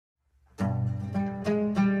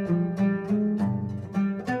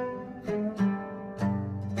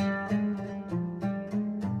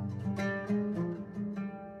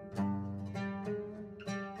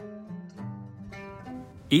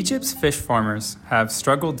Egypt's fish farmers have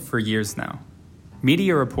struggled for years now.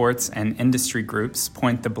 Media reports and industry groups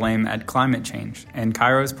point the blame at climate change and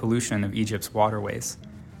Cairo's pollution of Egypt's waterways.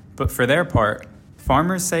 But for their part,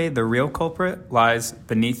 farmers say the real culprit lies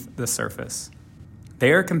beneath the surface.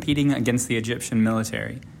 They are competing against the Egyptian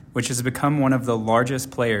military, which has become one of the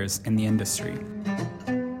largest players in the industry.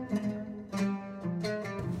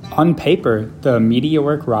 On paper, the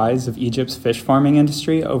meteoric rise of Egypt's fish farming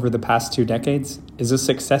industry over the past 2 decades is a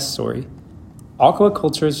success story.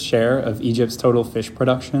 Aquaculture's share of Egypt's total fish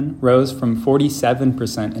production rose from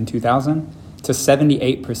 47% in 2000 to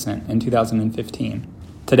 78% in 2015.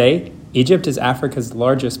 Today, Egypt is Africa's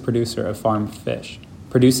largest producer of farmed fish,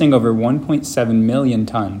 producing over 1.7 million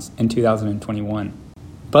tons in 2021.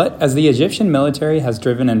 But as the Egyptian military has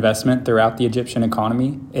driven investment throughout the Egyptian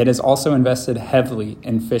economy, it has also invested heavily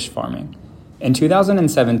in fish farming. In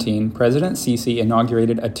 2017, President Sisi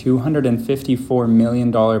inaugurated a $254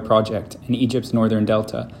 million project in Egypt's northern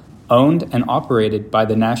delta, owned and operated by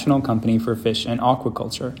the National Company for Fish and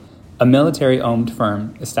Aquaculture, a military-owned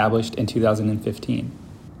firm established in 2015.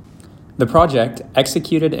 The project,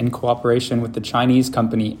 executed in cooperation with the Chinese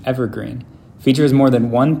company Evergreen, features more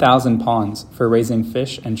than 1,000 ponds for raising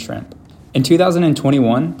fish and shrimp. In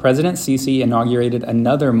 2021, President Sisi inaugurated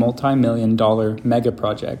another multi-million-dollar mega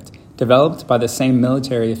project developed by the same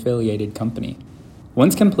military-affiliated company.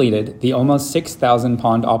 Once completed, the almost 6,000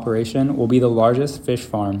 pond operation will be the largest fish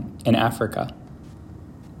farm in Africa.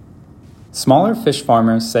 Smaller fish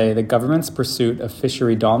farmers say the government's pursuit of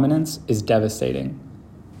fishery dominance is devastating.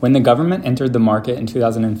 When the government entered the market in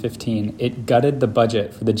 2015, it gutted the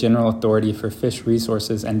budget for the General Authority for Fish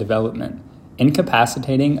Resources and Development,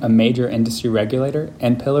 incapacitating a major industry regulator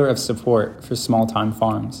and pillar of support for small-time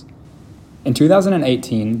farms. In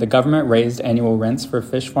 2018, the government raised annual rents for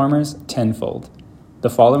fish farmers tenfold. The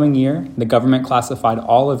following year, the government classified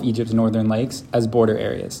all of Egypt's northern lakes as border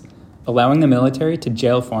areas, allowing the military to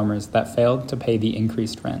jail farmers that failed to pay the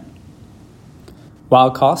increased rent. While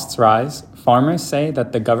costs rise, farmers say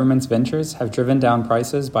that the government's ventures have driven down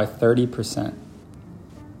prices by 30%.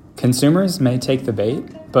 Consumers may take the bait,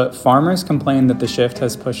 but farmers complain that the shift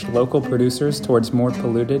has pushed local producers towards more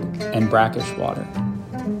polluted and brackish water.